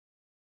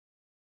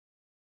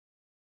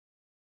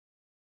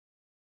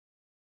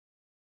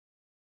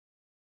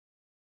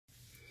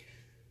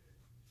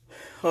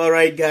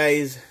Alright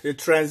guys, the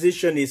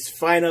transition is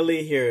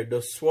finally here.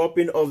 The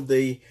swapping of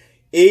the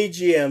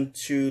AGM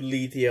to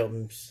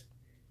lithiums.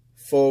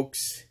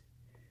 Folks,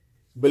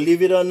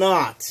 believe it or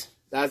not,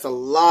 that's a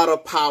lot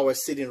of power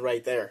sitting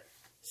right there.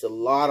 It's a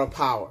lot of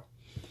power.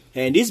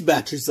 And these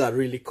batteries are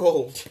really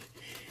cold.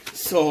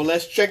 So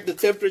let's check the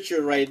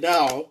temperature right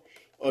now.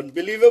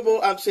 Unbelievable,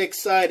 I'm so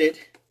excited.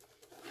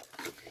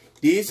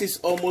 This is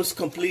almost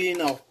completing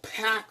a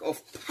pack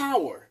of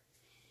power.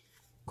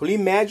 Could you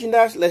imagine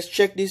that? Let's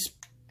check this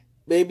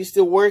baby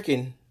still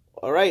working.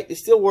 Alright, it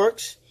still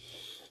works.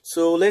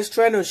 So let's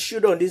try to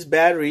shoot on these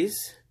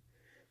batteries.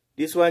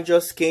 This one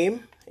just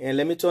came. And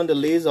let me turn the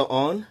laser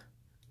on.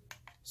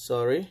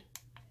 Sorry.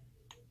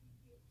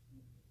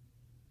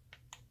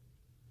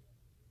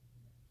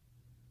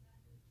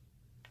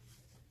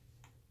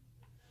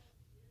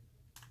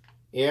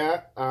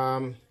 Yeah,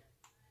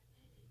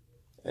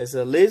 it's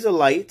a laser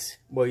light,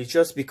 but it's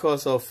just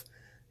because of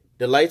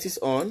the light is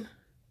on.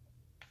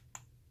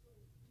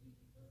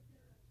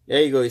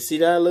 There you go. You see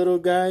that little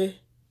guy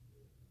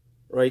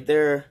right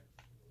there?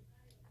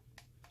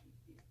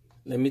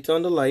 Let me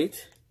turn the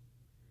light.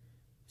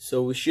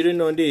 So we're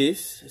shooting on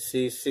this.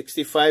 See,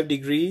 65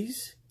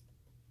 degrees,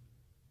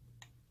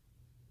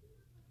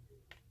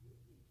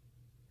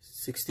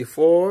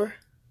 64.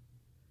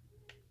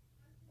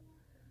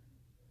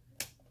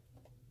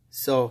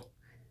 So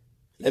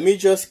let me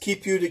just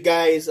keep you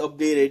guys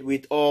updated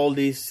with all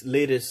this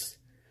latest.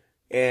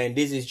 And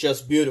this is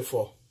just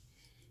beautiful.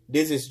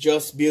 This is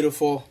just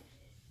beautiful.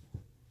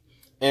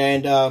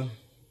 And I'm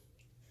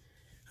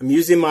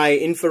using my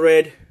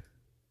infrared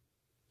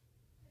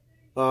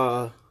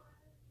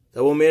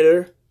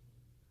thermometer.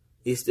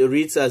 The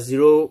reads at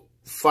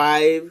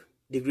 0.5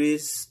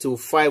 degrees to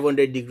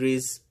 500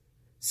 degrees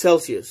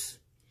Celsius.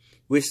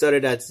 We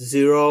started at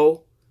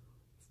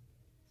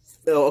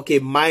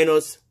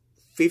minus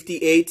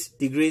 58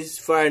 degrees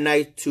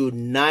Fahrenheit to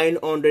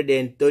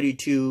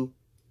 932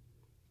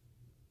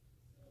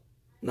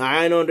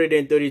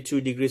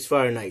 degrees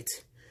Fahrenheit.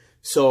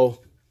 So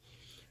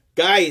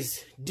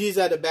guys, these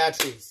are the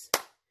batteries.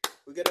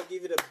 We're gonna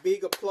give it a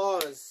big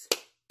applause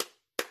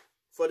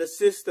for the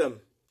system.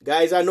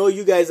 Guys, I know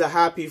you guys are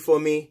happy for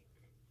me,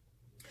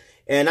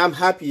 and I'm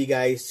happy,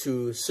 guys,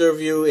 to serve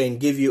you and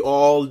give you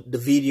all the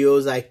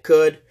videos I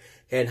could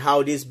and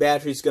how this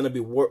battery is gonna be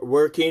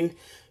working.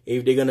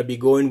 If they're gonna be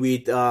going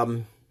with if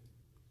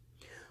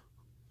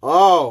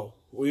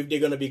they're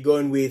gonna be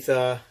going with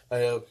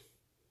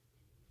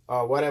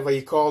whatever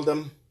you call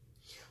them,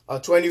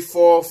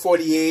 24,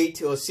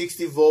 48, or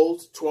 60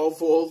 volts, 12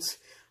 volts.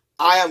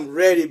 I am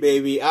ready,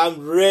 baby.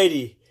 I'm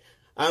ready.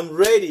 I'm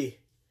ready.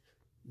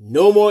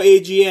 No more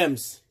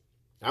AGMs.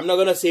 I'm not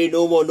gonna say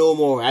no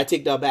more. I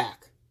take that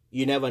back.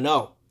 You never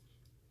know.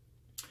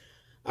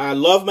 I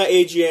love my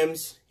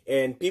AGMs.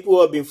 And people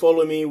who have been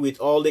following me with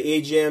all the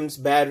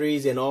AGMs,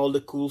 batteries, and all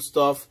the cool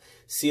stuff,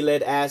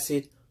 sea-lead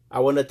acid, I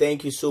want to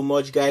thank you so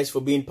much, guys,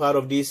 for being part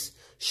of this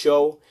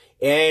show.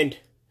 And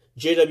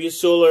JW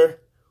Solar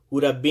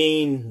would have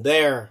been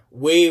there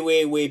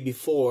way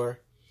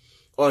before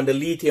on the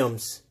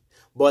lithiums.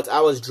 But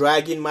I was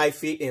dragging my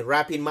feet and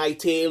wrapping my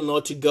tail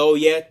not to go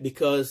yet,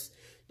 because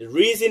the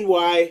reason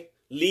why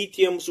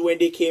lithiums, when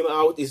they came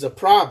out, is a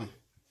problem.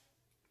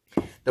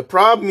 The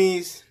problem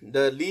is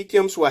the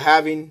lithiums were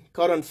having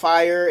caught on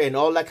fire and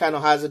all that kind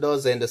of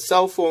hazardous. And the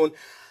cell phone,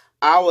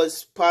 I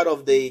was part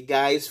of the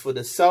guys for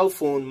the cell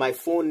phone. My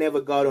phone never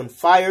got on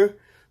fire,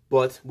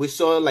 but we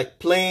saw like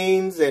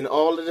planes and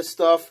all of the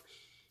stuff.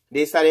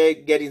 They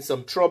started getting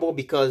some trouble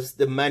because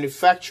the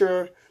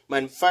manufacturers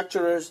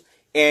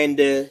and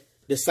the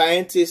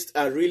scientists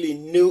are really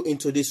new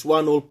into this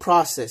one whole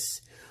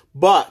process.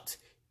 But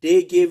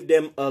they gave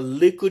them a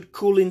liquid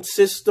cooling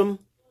system.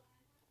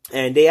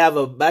 And they have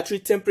a battery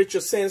temperature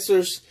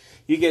sensors.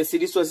 You can see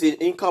this was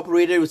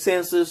incorporated with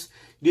sensors.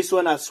 This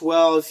one as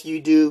well, if you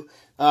do,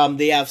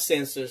 they have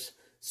sensors.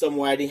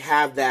 Somewhere they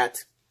have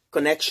that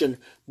connection.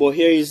 But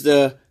here is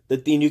the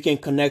thing you can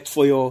connect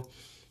for your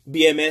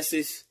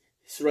BMSs.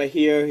 It's right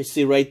here. You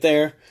see right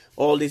there.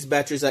 All these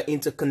batteries are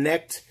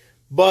interconnect.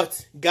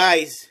 But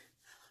guys,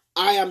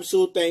 I am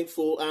so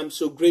thankful. I'm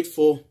so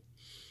grateful.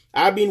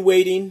 I've been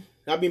waiting.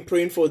 I've been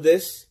praying for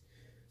this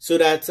so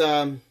that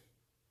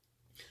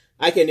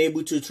I can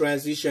able to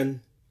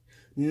transition,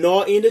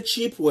 not in the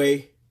cheap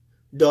way,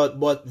 but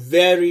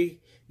the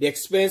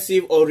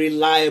expensive or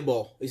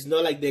reliable. It's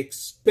not like the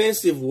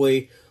expensive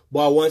way,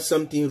 but I want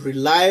something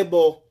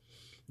reliable,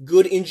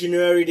 good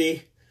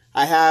ingenuity.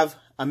 I have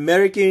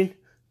American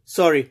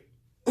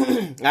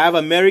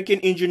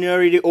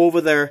ingenuity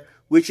over there,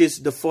 which is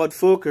the Ford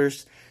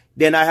Focus.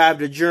 Then I have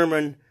the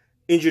German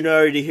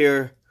ingenuity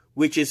here,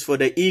 which is for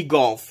the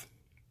e-Golf.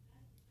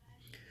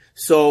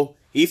 So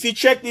if you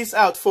check this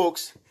out,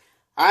 folks,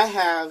 I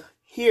have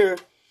here,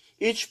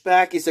 each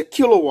pack is a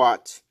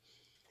kilowatt.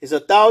 It's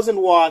 1,000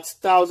 watts,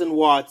 1,000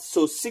 watts.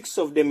 So 6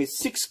 of them is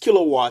 6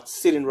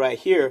 kilowatts sitting right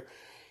here.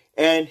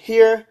 And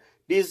here,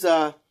 this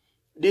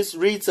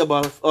reads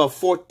about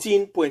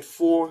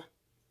 14.4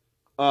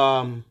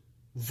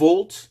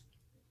 volts.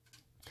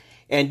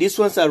 and these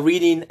ones are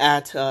reading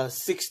at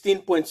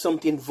 16 point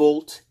something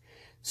volt.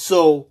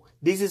 So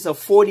this is a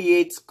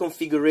 48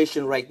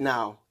 configuration right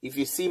now. If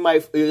you see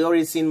you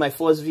already seen my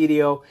first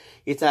video,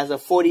 it has a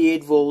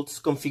 48 volts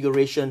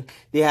configuration.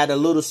 They had a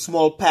little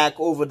small pack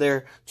over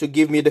there to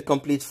give me the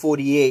complete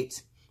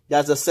 48.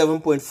 That's a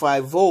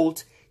 7.5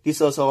 volt. This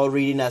is all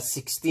reading at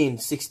 16,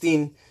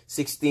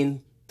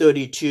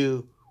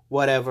 32,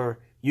 whatever.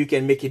 You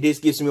can make it. This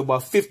gives me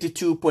about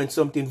 52 point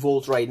something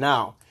volts right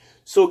now.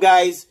 So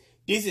guys,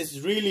 this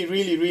is really,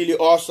 really, really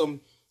awesome.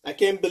 I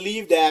can't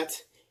believe that.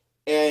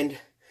 And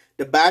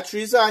the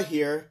batteries are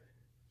here,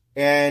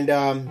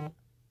 and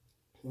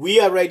we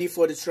are ready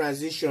for the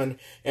transition,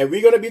 and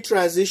we're going to be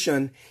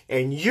transitioned,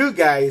 and you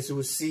guys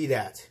will see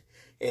that.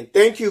 And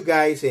thank you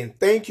guys, and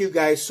thank you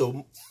guys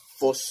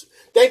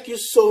thank you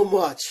so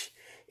much.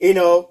 You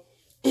know,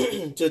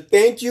 to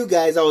thank you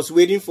guys. I was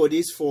waiting for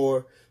this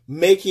for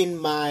making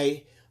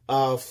my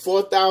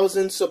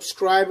 4,000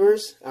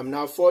 subscribers. I'm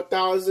now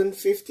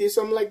 4,050,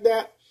 something like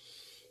that.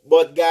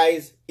 But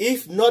guys,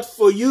 if not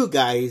for you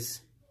guys,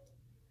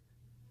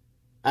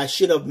 I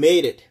should have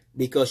made it,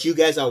 because you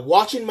guys are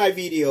watching my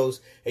videos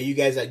and you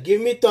guys are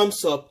giving me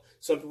thumbs up.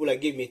 Some people are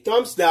giving me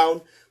thumbs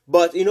down.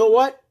 But you know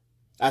what?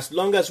 As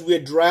long as we're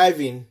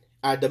driving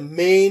at the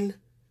main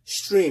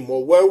stream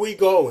or where we're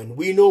going,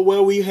 we know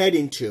where we're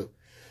heading to.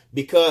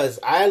 Because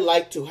I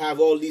like to have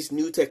all this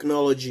new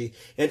technology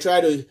and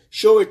try to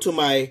show it to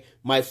my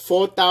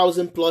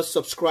 4,000 plus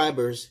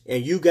subscribers.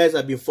 And you guys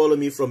have been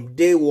following me from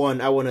day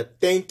one. I want to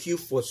thank you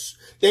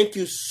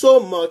so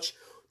much.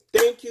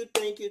 Thank you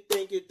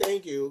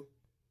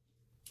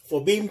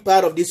for being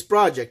part of this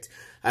project.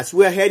 As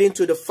we're heading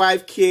to the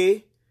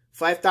 5K,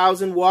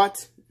 5,000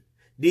 watt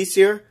this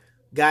year,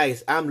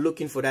 guys, I'm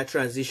looking for that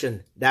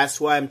transition. That's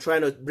why I'm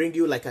trying to bring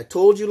you, like I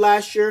told you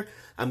last year,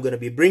 I'm going to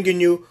be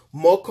bringing you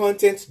more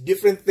content,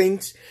 different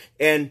things,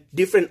 and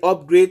different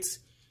upgrades.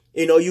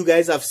 You know, you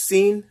guys have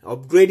seen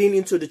upgrading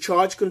into the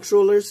charge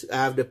controllers. I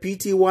have the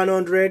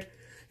PT100,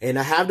 and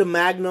I have the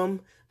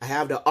Magnum. I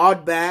have the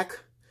Outback.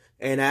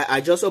 And I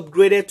just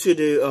upgraded to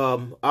the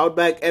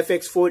Outback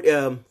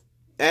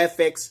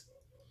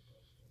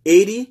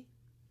FX80.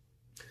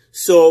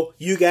 So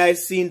you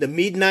guys seen the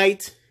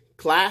Midnight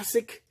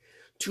Classic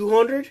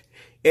 200.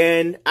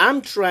 And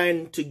I'm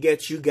trying to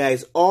get you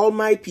guys, all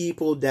my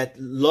people that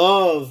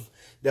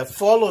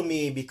follow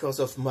me because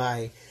of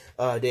my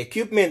the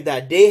equipment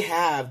that they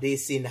have. They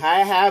seen I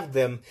have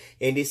them,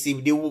 and they see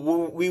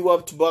we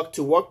want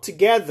to work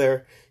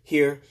together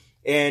here.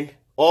 And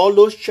all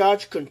those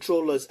charge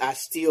controllers are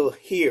still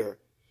here.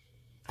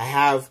 I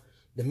have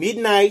the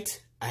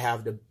Midnight. I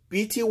have the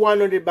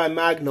PT100 by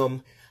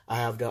Magnum. I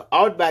have the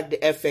Outback, the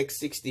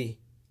FX60.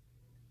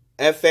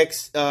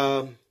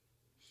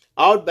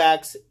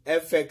 Outbacks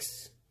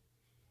FX.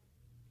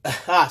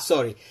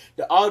 Sorry.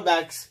 The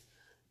Outbacks,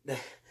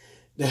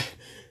 the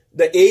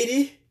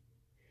 80.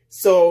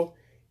 So,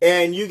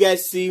 and you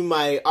guys see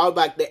my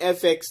Outback, the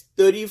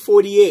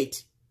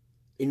FX3048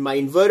 in my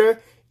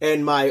inverter,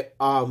 and my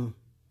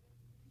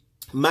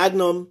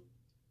Magnum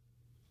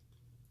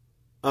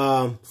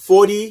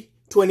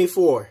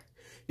 4024.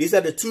 These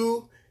are the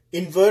two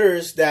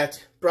inverters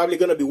that probably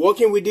going to be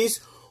working with this,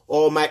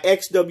 or my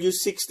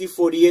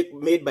XW6048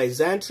 made by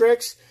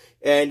Xantrex,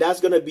 and that's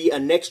going to be a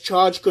next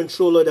charge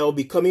controller that will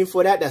be coming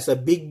for that. That's a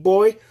big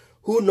boy.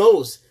 Who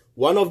knows?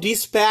 One of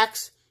these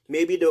packs,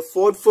 maybe the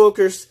Ford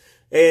Focus,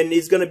 and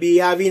it's going to be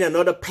having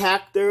another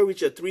pack there,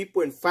 which is a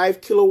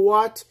 3.5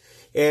 kilowatt,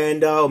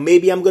 and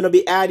maybe I'm going to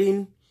be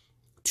adding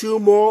two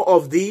more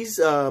of these,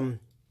 the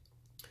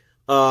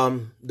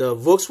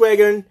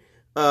Volkswagen,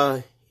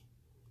 the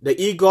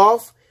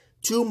e-Golf,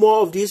 two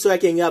more of these, so I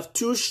can have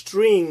two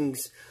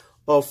strings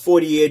of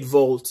 48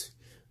 volts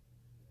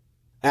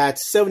at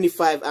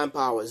 75 amp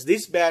hours.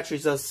 These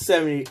batteries are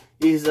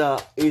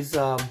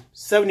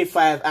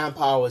 75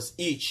 amp hours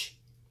each.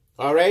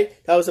 All right,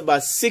 that was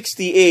about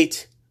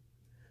 68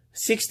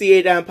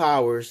 amp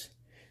hours.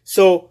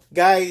 So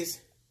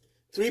guys,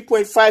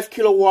 3.5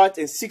 kilowatt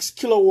and 6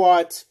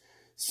 kilowatts.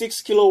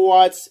 6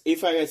 kilowatts.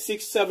 If I had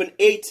 6, 7,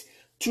 8,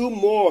 two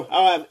more,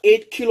 I'll have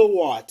 8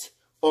 kilowatt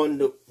on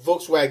the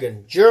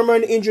Volkswagen.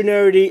 German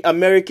ingenuity,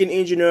 American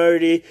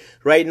ingenuity,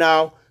 right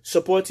now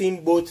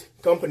supporting both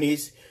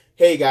companies.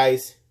 Hey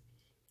guys,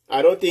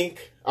 I don't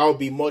think I'll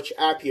be much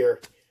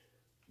happier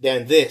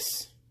than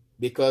this,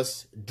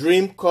 because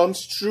dream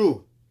comes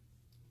true.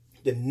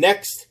 The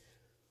next,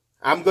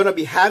 I'm gonna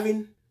be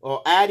having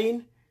or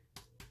adding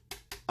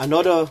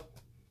another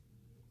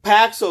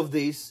packs of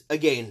this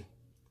again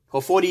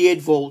for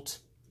 48 volts,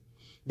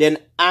 then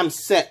I'm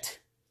set.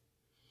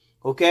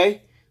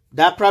 Okay,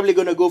 that probably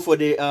gonna go for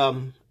the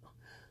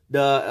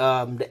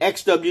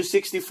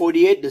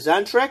XW6048, the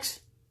Xantrex,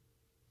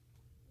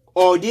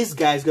 or this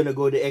guy's gonna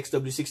go the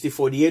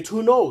XW6048.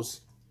 Who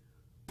knows?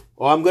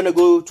 Or I'm gonna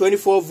go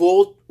 24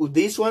 volt with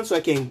this one, so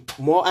I can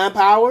more amp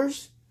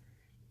hours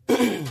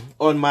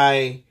on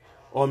my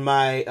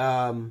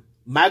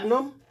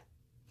Magnum.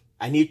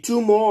 I need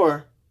two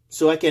more,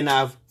 so I can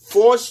have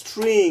 4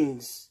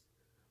 strings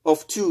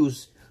of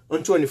 2s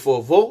on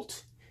 24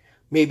 volt.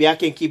 Maybe I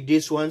can keep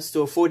this one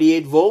to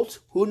 48 volts.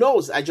 Who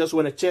knows? I just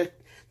want to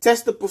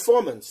test the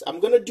performance. I'm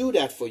going to do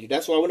that for you.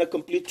 That's why I want to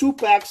complete 2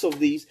 packs of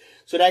these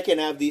so that I can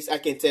have these. I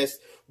can test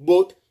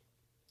both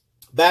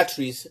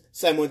batteries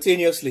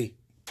simultaneously.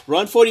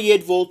 Run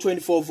 48 volt,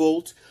 24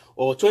 volt,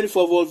 or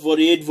 24 volt,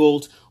 48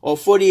 volt, or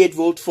 48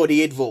 volt,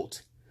 48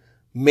 volt.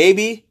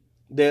 Maybe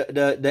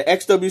the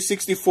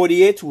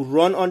XW6048 will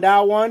run on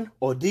that one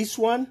or this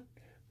one.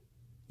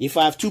 If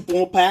I have 2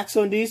 more packs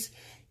on this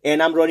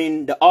and I'm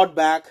running the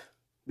Outback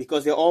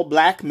because they're all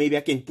black, maybe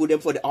I can put them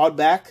for the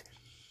Outback.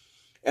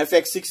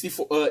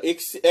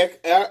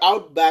 FX64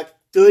 Outback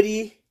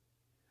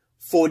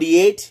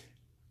 3048.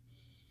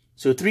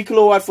 So 3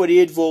 kilowatt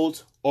 48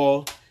 volt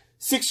or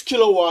 6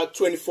 kilowatt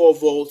 24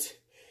 volt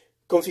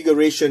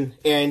configuration.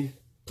 And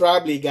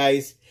probably,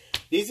 guys,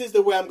 this is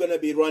the way I'm going to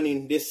be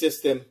running this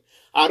system.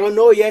 I don't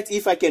know yet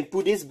if I can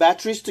put these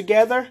batteries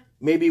together.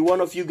 Maybe one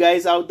of you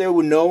guys out there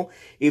will know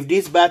if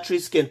these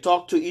batteries can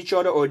talk to each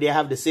other or they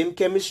have the same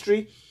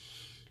chemistry.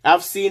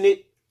 I've seen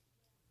it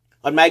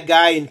on my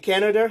guy in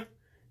Canada,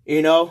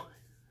 you know,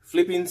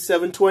 flipping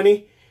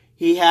 720.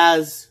 He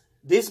has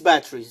these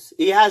batteries.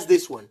 He has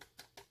this one.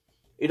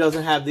 He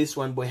doesn't have this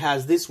one, but he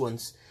has this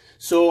ones.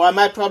 So I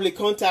might probably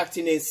contact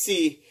him and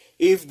see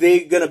if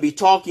they're going to be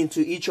talking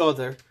to each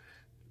other,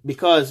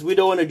 because we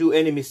don't want to do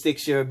any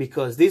mistakes here,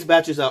 because these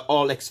batteries are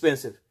all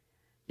expensive.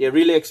 They're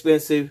really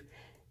expensive,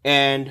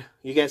 and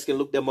you guys can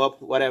look them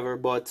up, whatever,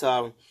 but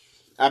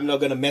I'm not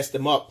going to mess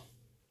them up.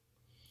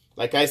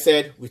 Like I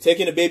said, we're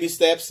taking the baby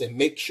steps and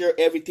make sure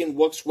everything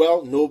works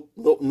well.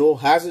 No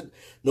hazard,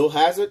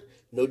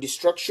 no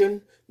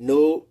destruction,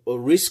 no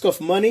risk of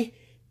money,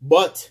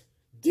 but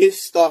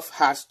this stuff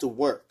has to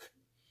work.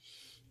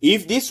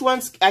 If these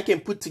ones I can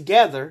put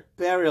together,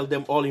 parallel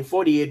them all in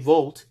 48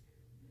 volt,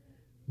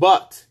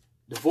 but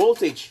the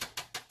voltage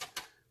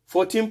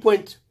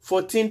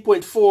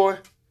 14.4,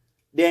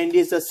 then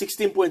there's a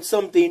 16 point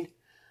something.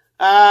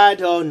 I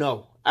don't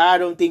know. I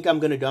don't think I'm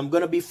gonna do. I'm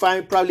gonna be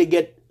fine. Probably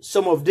get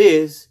some of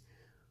this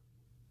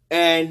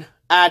and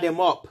add them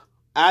up.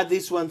 Add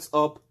these ones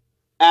up.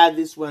 Add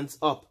these ones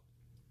up.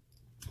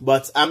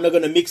 But I'm not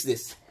gonna mix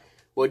this.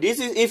 But this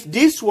is if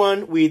this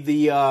one with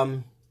the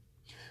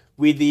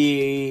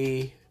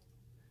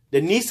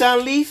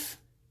Nissan Leaf.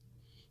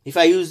 If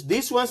I use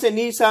this one's a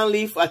Nissan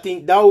Leaf, I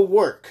think that will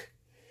work.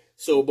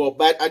 So,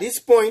 but at this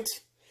point,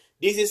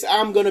 this is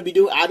how I'm gonna be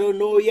doing. I don't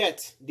know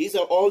yet. These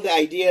are all the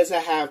ideas I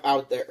have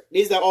out there.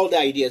 These are all the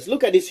ideas.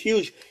 Look at this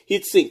huge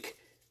heat sink.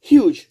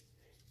 Huge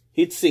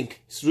heat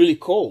sink. It's really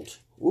cold.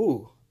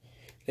 Ooh.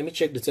 Let me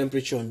check the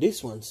temperature on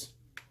these ones.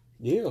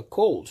 They are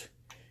cold.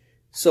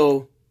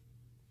 So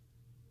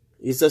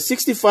it's a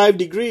 65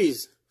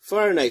 degrees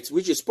Fahrenheit,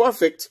 which is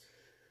perfect,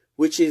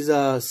 which is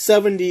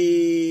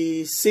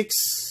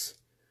 76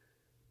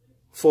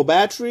 for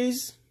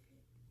batteries.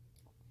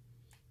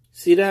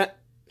 See that?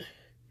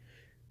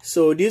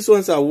 So these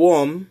ones are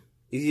warm.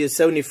 It is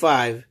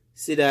 75.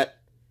 See that?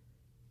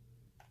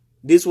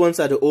 These ones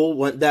are the old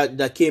one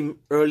that came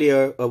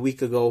earlier a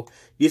week ago.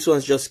 These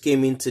ones just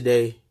came in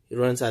today. It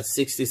runs at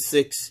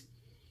 66,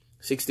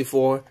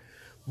 64.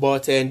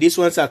 But and these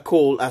ones are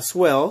cold as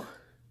well.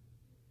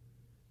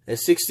 At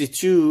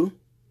 62.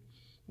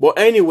 But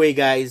anyway,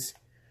 guys,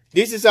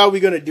 this is how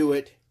we're gonna do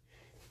it.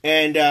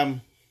 And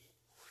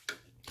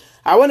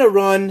I want to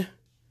run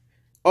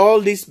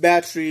all these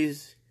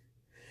batteries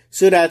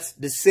so that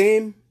the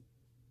same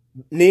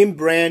name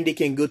brand, they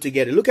can go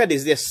together. Look at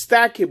this. They're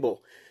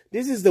stackable.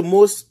 This is the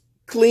most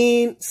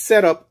clean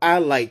setup I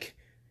like.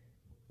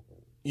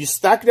 You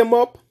stack them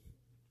up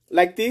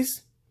like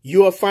this,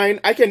 you are fine.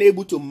 I can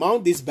able to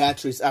mount these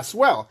batteries as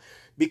well,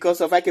 because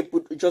if I can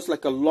put just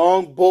like a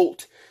long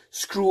bolt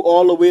screw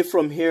all the way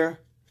from here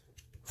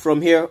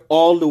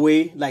all the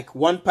way, like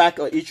one pack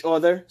of each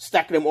other,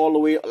 stack them all the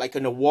way like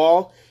on a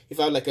wall. If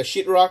I have like a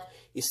sheetrock,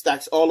 it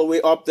stacks all the way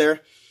up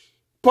there.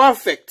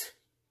 Perfect.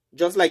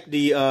 Just like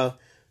the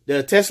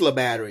Tesla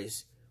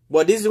batteries.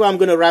 But this is where I'm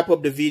going to wrap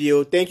up the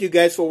video. Thank you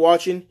guys for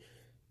watching.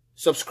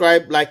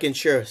 Subscribe, like, and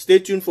share. Stay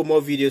tuned for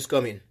more videos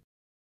coming.